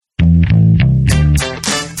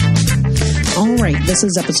right, this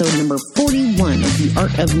is episode number 41 of The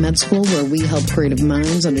Art of Med School, where we help creative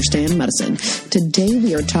minds understand medicine. Today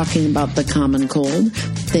we are talking about the common cold,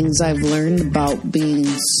 things I've learned about being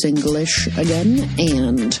singlish again,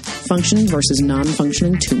 and functioning versus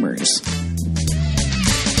non-functioning tumors.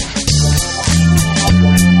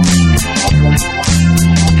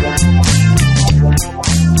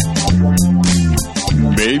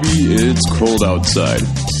 Maybe it's cold outside.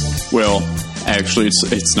 Well, actually,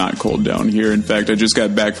 it's not cold down here. In fact, I just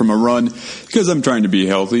got back from a run because I'm trying to be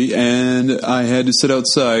healthy, and I had to sit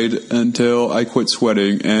outside until I quit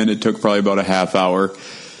sweating, and it took probably about a half hour.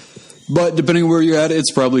 But depending on where you're at,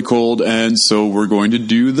 it's probably cold, and so we're going to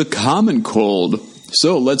do the common cold.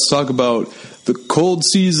 So let's talk about the cold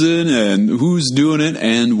season and who's doing it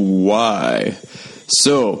and why.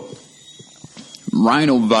 So,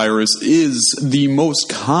 rhinovirus is the most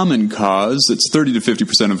common cause. It's 30 to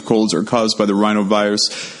 50% of colds are caused by the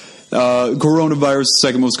rhinovirus. Coronavirus,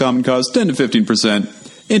 second most common cause, 10 to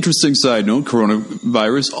 15%. Interesting side note,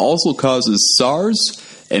 coronavirus also causes SARS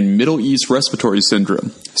and Middle East respiratory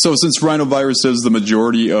syndrome. So since rhinovirus is the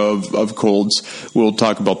majority of colds, we'll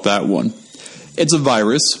talk about that one. It's a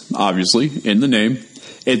virus, obviously, in the name.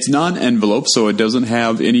 It's non-enveloped, so it doesn't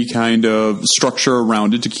have any kind of structure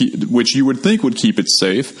around it to keep, which you would think would keep it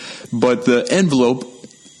safe. But the envelope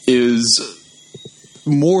is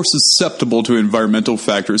more susceptible to environmental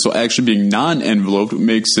factors. So actually being non-enveloped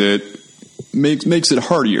makes it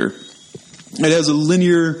hardier. It has a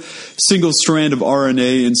linear single strand of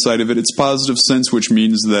RNA inside of it. It's positive sense, which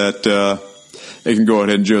means that it can go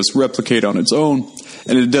ahead and just replicate on its own.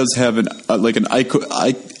 And it does have an icosahedral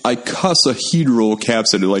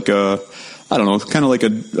capsid, kind of like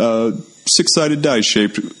a six-sided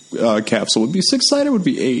die-shaped capsule. Would be six-sided? Would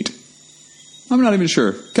be 8. I'm not even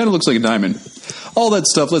sure. Kind of looks like a diamond. All that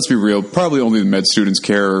stuff, let's be real, probably only the med students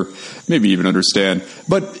care or maybe even understand.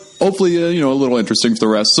 But hopefully, a little interesting for the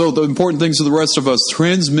rest. So the important things for the rest of us,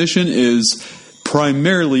 transmission is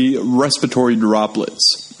primarily respiratory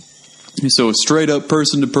droplets. So straight up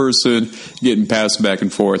person to person, getting passed back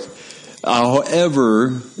and forth.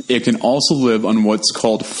 However, it can also live on what's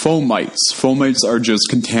called fomites. Fomites are just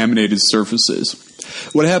contaminated surfaces.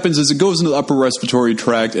 What happens is it goes into the upper respiratory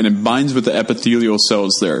tract and it binds with the epithelial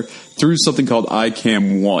cells there through something called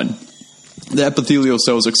ICAM1. The epithelial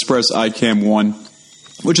cells express ICAM1,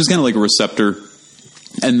 which is kind of like a receptor,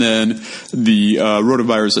 and then the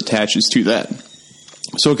rotavirus attaches to that.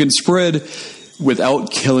 So it can spread without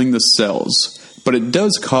killing the cells, but it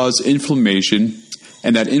does cause inflammation,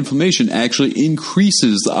 and that inflammation actually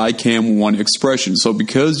increases the ICAM1 expression. So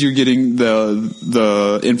because you're getting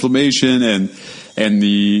the inflammation and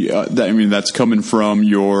that's coming from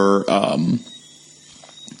your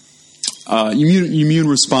immune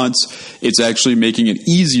response, it's actually making it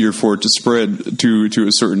easier for it to spread to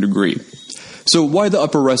a certain degree. So why the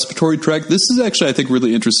upper respiratory tract? This is actually, I think,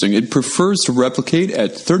 really interesting. It prefers to replicate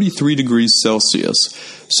at 33 degrees Celsius.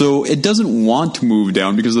 So it doesn't want to move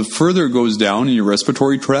down because the further it goes down in your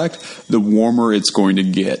respiratory tract, the warmer it's going to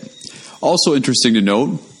get. Also interesting to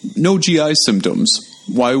note, no GI symptoms.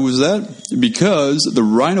 Why was that? Because the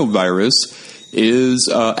rhinovirus is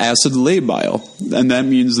acid labile, and that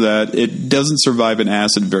means that it doesn't survive in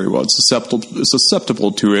acid very well. It's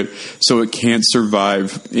susceptible to it, so it can't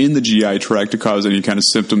survive in the GI tract to cause any kind of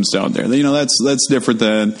symptoms down there. That's different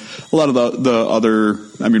than a lot of the other.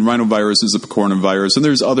 Rhinovirus is a picornavirus, and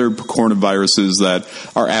there's other picornaviruses that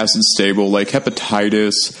are acid stable, like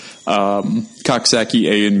hepatitis, Coxsackie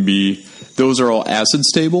A and B. Those are all acid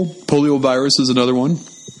stable. Poliovirus is another one.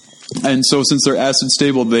 And so since they're acid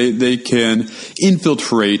stable, they can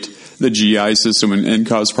infiltrate the GI system and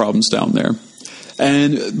cause problems down there.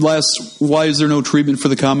 And last, why is there no treatment for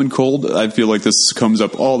the common cold? I feel like this comes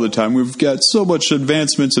up all the time. We've got so much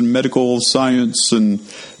advancements in medical science and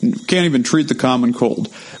can't even treat the common cold.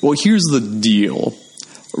 Well, here's the deal.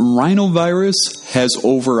 Rhinovirus has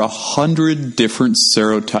over 100 different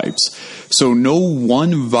serotypes. So no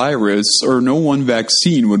one virus or no one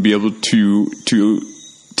vaccine would be able to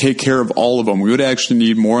take care of all of them. We would actually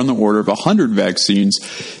need more on the order of 100 vaccines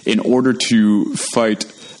in order to fight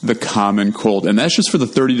the common cold. And that's just for the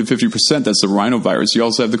 30 to 50%. That's the rhinovirus. You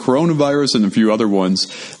also have the coronavirus and a few other ones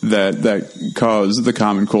that cause the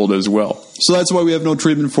common cold as well. So that's why we have no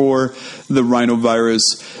treatment for the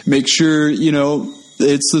rhinovirus. Make sure,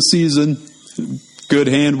 it's the season. Good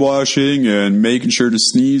hand washing and making sure to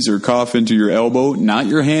sneeze or cough into your elbow, not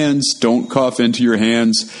your hands. Don't cough into your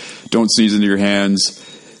hands. Don't sneeze into your hands.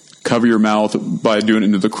 Cover your mouth by doing it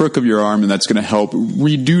into the crook of your arm, and that's going to help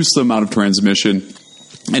reduce the amount of transmission.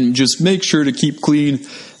 And just make sure to keep clean,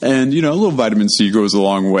 and a little vitamin C goes a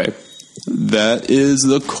long way. That is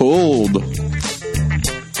the cold.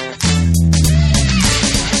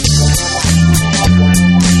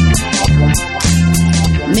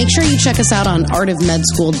 Make sure you check us out on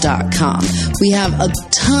artofmedschool.com. We have a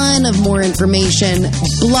ton of more information,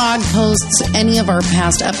 blog posts, any of our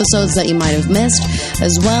past episodes that you might have missed,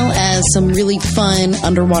 as well as some really fun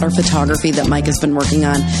underwater photography that Mike has been working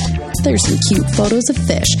on. There's some cute photos of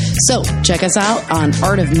fish. So check us out on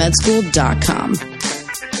artofmedschool.com.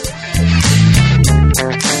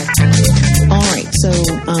 All right, so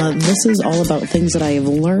this is all about things that I have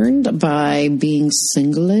learned by being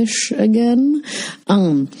single-ish again.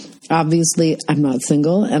 Obviously, I'm not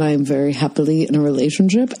single, and I'm very happily in a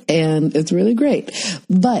relationship, and it's really great.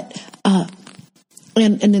 But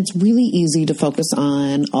and it's really easy to focus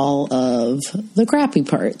on all of the crappy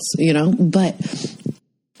parts, But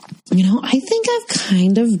I think I've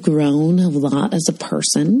kind of grown a lot as a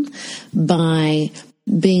person by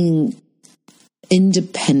being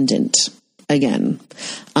independent again.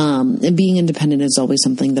 And being independent is always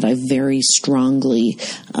something that I very strongly,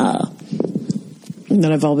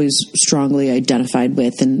 that I've always strongly identified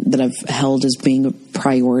with and that I've held as being a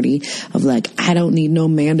priority of like, I don't need no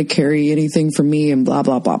man to carry anything for me and blah,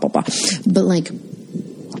 blah, blah, blah, blah. But like,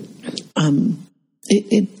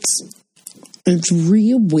 it's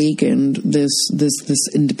reawakened this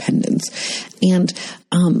independence. And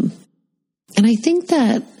I think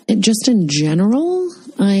that just in general,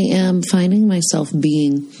 I am finding myself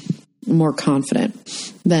being more confident,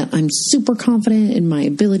 that I'm super confident in my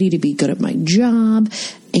ability to be good at my job.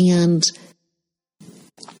 And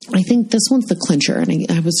I think this one's the clincher.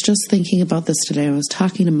 And I was just thinking about this today. I was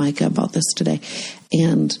talking to Micah about this today.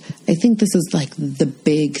 And I think this is like the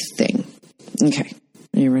big thing. Okay.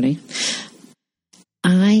 Are you ready?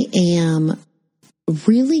 I am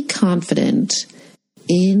really confident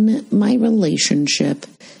in my relationship,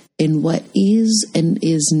 in what is and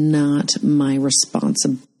is not my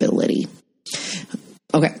responsibility.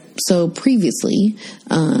 Okay, so previously,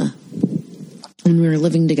 when we were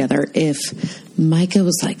living together, if Micah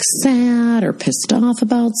was like sad or pissed off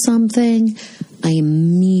about something, I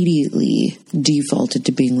immediately defaulted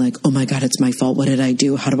to being like, oh my God, it's my fault. What did I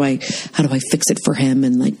do? How do I fix it for him?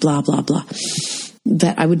 And like, blah, blah, blah.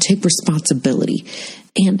 That I would take responsibility.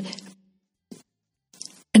 And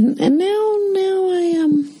now I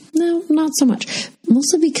am, no, not so much.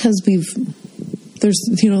 Mostly because there's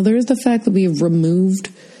the fact that we have removed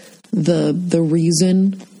the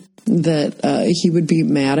reason that he would be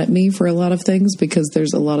mad at me for a lot of things, because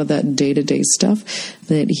there's a lot of that day-to-day stuff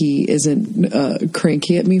that he isn't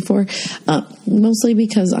cranky at me for. Mostly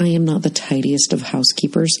because I am not the tidiest of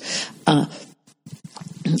housekeepers.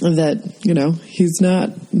 That, he's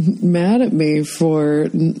not mad at me for,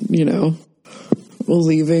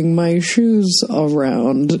 leaving my shoes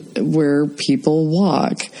around where people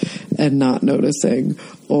walk and not noticing,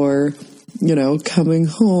 or, coming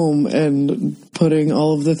home and putting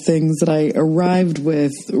all of the things that I arrived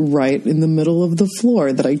with right in the middle of the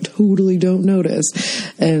floor that I totally don't notice,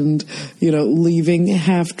 and, leaving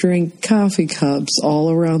half-drink coffee cups all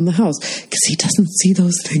around the house, because he doesn't see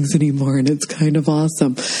those things anymore, and it's kind of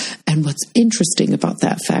awesome. And what's interesting about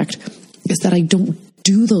that fact is that I don't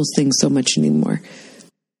do those things so much anymore.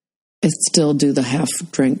 I still do the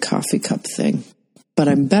half-drink coffee cup thing, but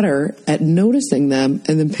I'm better at noticing them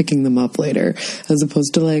and then picking them up later, as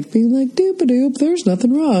opposed to like being like, doop-a-doop, there's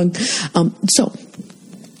nothing wrong. So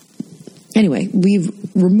anyway, we've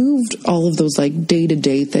removed all of those like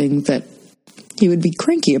day-to-day things that he would be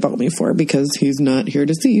cranky about me for, because he's not here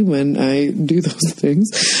to see when I do those things.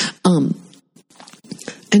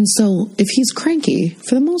 And so if he's cranky,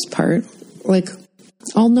 for the most part, like,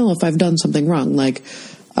 I'll know if I've done something wrong. Like,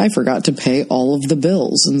 I forgot to pay all of the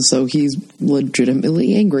bills, and so he's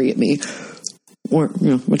legitimately angry at me, or,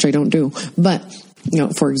 which I don't do. But,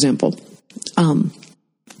 for example,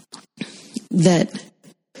 that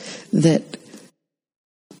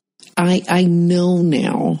I know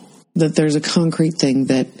now that there's a concrete thing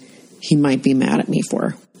that he might be mad at me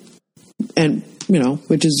for, and,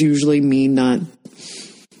 which is usually me not,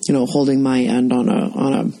 holding my end on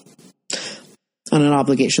an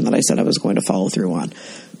obligation that I said I was going to follow through on.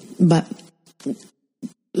 But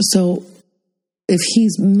so if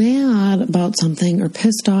he's mad about something or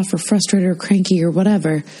pissed off or frustrated or cranky or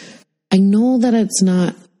whatever, I know that it's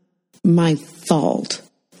not my fault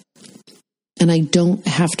and I don't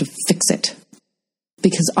have to fix it,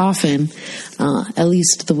 because often, at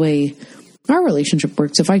least the way our relationship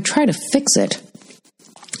works, if I try to fix it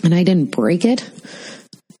and I didn't break it,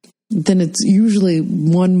 then it's usually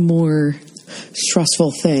one more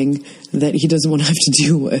stressful thing that he doesn't want to have to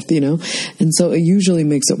deal with, And so it usually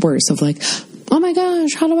makes it worse of like, oh my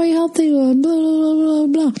gosh, how do I help you? Blah, blah, blah,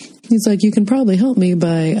 blah. He's like, you can probably help me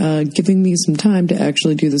by giving me some time to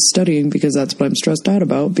actually do the studying, because that's what I'm stressed out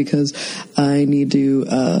about, because I need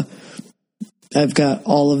to, I've got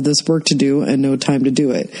all of this work to do and no time to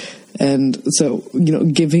do it. And so,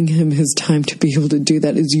 giving him his time to be able to do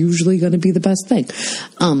that is usually going to be the best thing.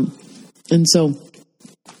 And so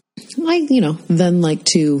I, then like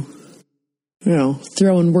to,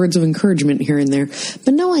 throw in words of encouragement here and there,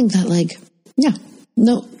 but knowing that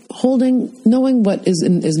knowing what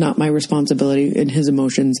is not my responsibility in his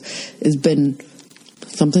emotions has been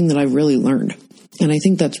something that I've really learned. And I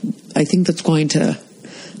think that's going to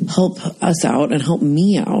help us out and help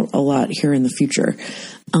me out a lot here in the future.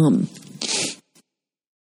 And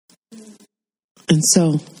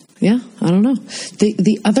so, I don't know.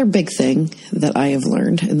 The other big thing that I have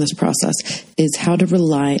learned in this process is how to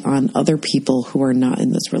rely on other people who are not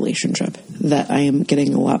in this relationship. That I am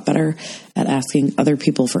getting a lot better at asking other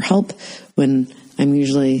people for help when I'm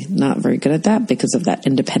usually not very good at that because of that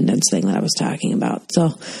independence thing that I was talking about. So,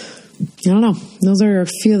 I don't know. Those are a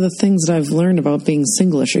few of the things that I've learned about being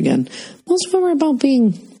singlish again. Most of them are about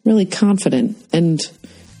being really confident and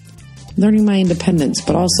learning my independence,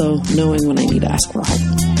 but also knowing when I need to ask for help.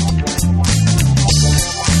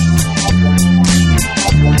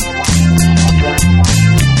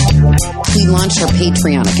 We launched our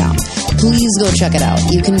Patreon account. Please go check it out.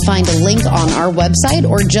 You can find a link on our website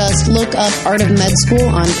or just look up Art of Med School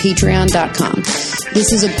on patreon.com.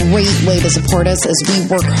 This is a great way to support us as we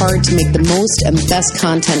work hard to make the most and best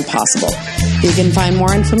content possible. You can find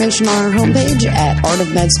more information on our homepage at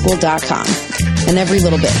artofmedschool.com. And every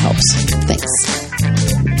little bit helps. Thanks.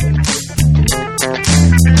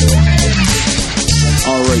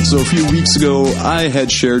 All right, so a few weeks ago, I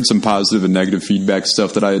had shared some positive and negative feedback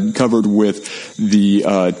stuff that I had covered with the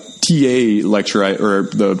TA lecture, or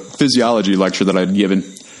the physiology lecture that I had given.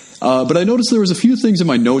 But I noticed there was a few things in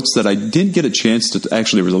my notes that I didn't get a chance to.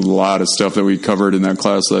 Actually, there was a lot of stuff that we covered in that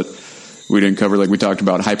class that we didn't cover. Like we talked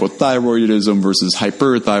about hypothyroidism versus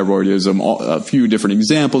hyperthyroidism, a few different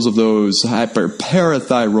examples of those,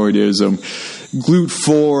 hyperparathyroidism,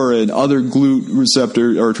 GLUT4 and other GLUT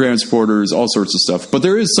receptor or transporters, all sorts of stuff. But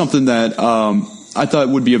there is something that I thought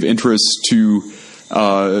would be of interest to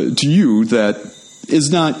you that is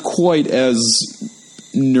not quite as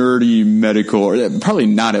nerdy medical, or probably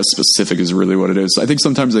not as specific is really what it is. I think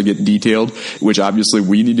sometimes I get detailed, which obviously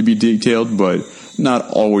we need to be detailed, but not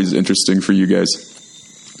always interesting for you guys.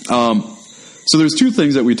 So there's two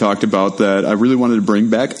things that we talked about that I really wanted to bring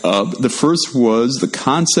back up. The first was the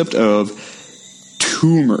concept of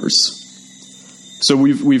tumors. So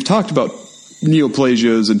we've talked about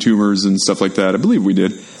neoplasias and tumors and stuff like that. I believe we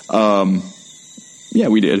did. Yeah,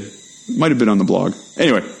 we did. Might have been on the blog.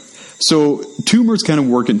 Anyway, so tumors kind of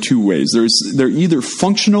work in two ways. They're either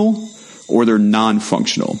functional or they're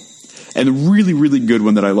non-functional. And the really, really good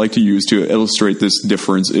one that I like to use to illustrate this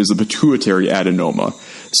difference is the pituitary adenoma.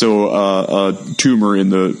 So a tumor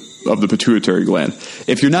of the pituitary gland.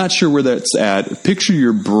 If you're not sure where that's at, picture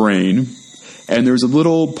your brain, and there's a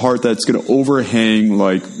little part that's going to overhang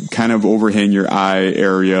your eye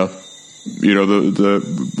area. The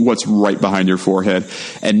what's right behind your forehead,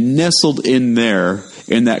 and nestled in there,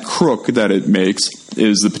 in that crook that it makes,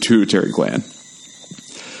 is the pituitary gland.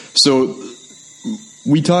 So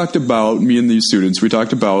we talked about, me and these students, we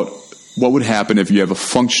talked about what would happen if you have a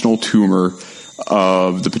functional tumor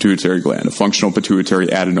of the pituitary gland, a functional pituitary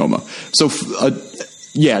adenoma. So,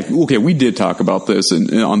 we did talk about this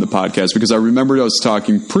on the podcast, because I remembered us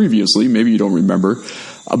talking previously, maybe you don't remember,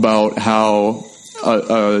 about how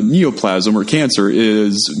a neoplasm or cancer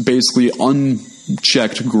is basically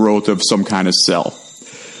unchecked growth of some kind of cell.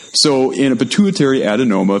 So in a pituitary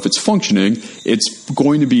adenoma, if it's functioning, it's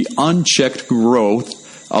going to be unchecked growth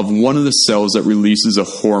of one of the cells that releases a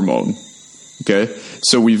hormone. Okay?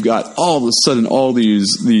 So we've got all of a sudden all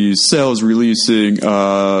these cells releasing,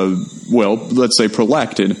 let's say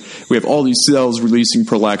prolactin. We have all these cells releasing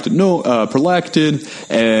prolactin,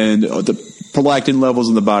 and the prolactin levels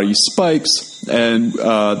in the body spikes, and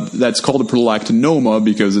that's called a prolactinoma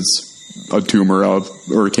because it's a tumor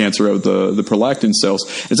or a cancer of the prolactin cells.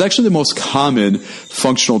 It's actually the most common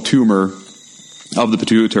functional tumor of the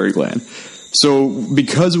pituitary gland. So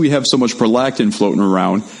because we have so much prolactin floating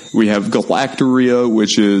around, we have galactorrhea,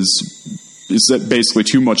 which is basically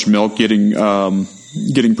too much milk getting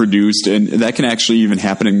produced, and that can actually even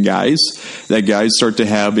happen in guys. That guys start to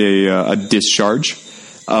have a discharge.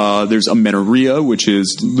 There's amenorrhea, which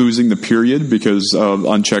is losing the period because of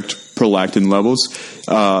unchecked prolactin levels.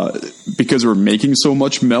 Because we're making so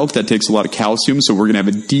much milk, that takes a lot of calcium, so we're going to have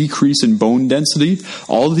a decrease in bone density.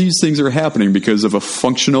 All of these things are happening because of a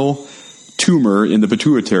functional tumor in the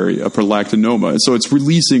pituitary, a prolactinoma. So it's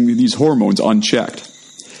releasing these hormones unchecked.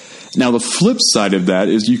 Now, the flip side of that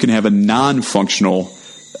is you can have a non-functional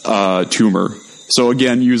tumor. So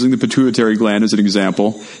again, using the pituitary gland as an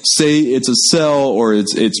example, say it's a cell or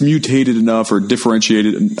it's mutated enough or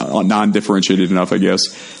differentiated, non-differentiated enough, I guess,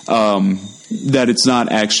 that it's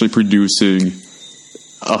not actually producing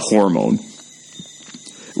a hormone.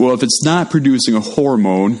 Well, if it's not producing a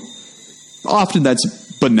hormone, often that's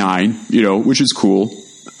benign, which is cool,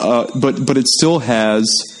 but it still has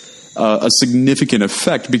a significant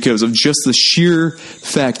effect because of just the sheer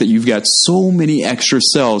fact that you've got so many extra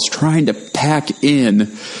cells trying to pack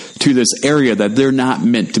in to this area that they're not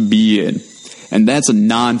meant to be in. And that's a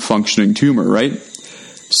non-functioning tumor, right?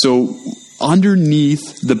 So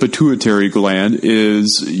underneath the pituitary gland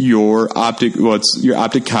is your optic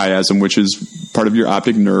chiasm, which is part of your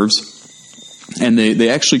optic nerves. And they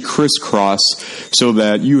actually crisscross so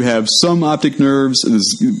that you have some optic nerves.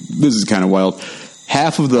 This is kind of wild.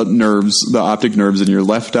 Half of the nerves, the optic nerves in your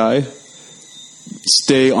left eye,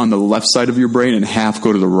 stay on the left side of your brain and half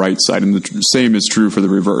go to the right side. And the same is true for the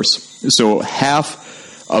reverse. So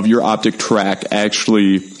half of your optic tract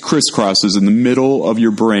actually crisscrosses in the middle of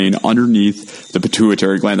your brain underneath the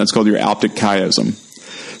pituitary gland. That's called your optic chiasm.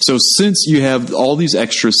 So since you have all these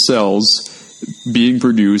extra cells being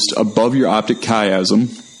produced above your optic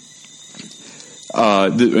chiasm,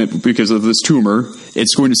 because of this tumor,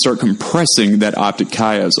 it's going to start compressing that optic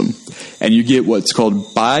chiasm. And you get what's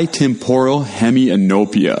called bitemporal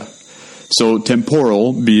hemianopia. So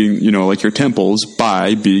temporal being, like your temples,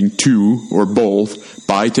 bi being two or both,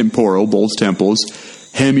 bitemporal, both temples.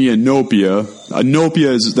 Hemianopia,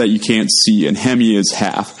 anopia is that you can't see, and hemi is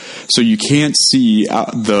half. So you can't see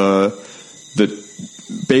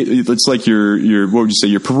it's like your what would you say,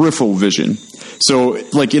 your peripheral vision. So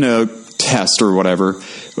like in a test or whatever,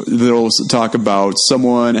 they'll talk about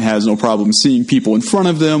someone has no problem seeing people in front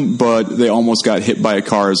of them, but they almost got hit by a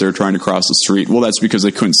car as they were trying to cross the street. Well, that's because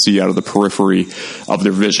they couldn't see out of the periphery of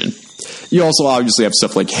their vision. You also obviously have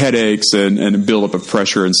stuff like headaches and buildup of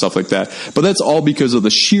pressure and stuff like that. But that's all because of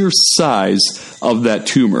the sheer size of that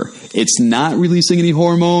tumor. It's not releasing any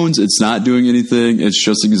hormones. It's not doing anything. It's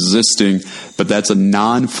just existing. But that's a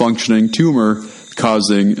non-functioning tumor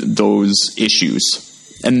causing those issues.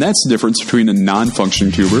 And that's the difference between a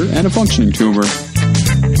non-functioning tumor and a functioning tumor.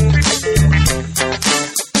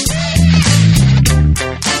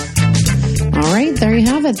 All right, there you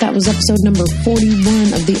have it. That was episode number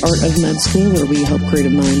 41 of The Art of Med School, where we help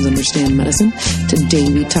creative minds understand medicine. Today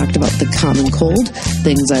we talked about the common cold,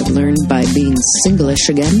 things I've learned by being singlish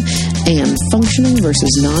again, and functioning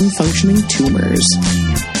versus non-functioning tumors.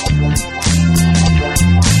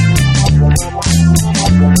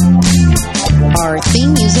 Our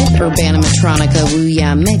theme music, Urbanimatronica Woo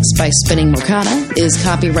Ya Mix by Spinning Mercata, is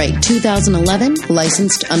copyright 2011,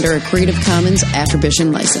 licensed under a Creative Commons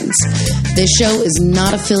Attribution license. This show is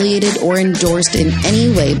not affiliated or endorsed in any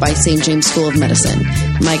way by St. James School of Medicine.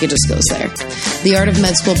 Micah just goes there. The Art of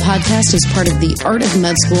Med School podcast is part of the Art of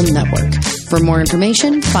Med School network. For more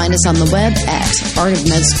information, find us on the web at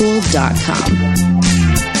artofmedschool.com.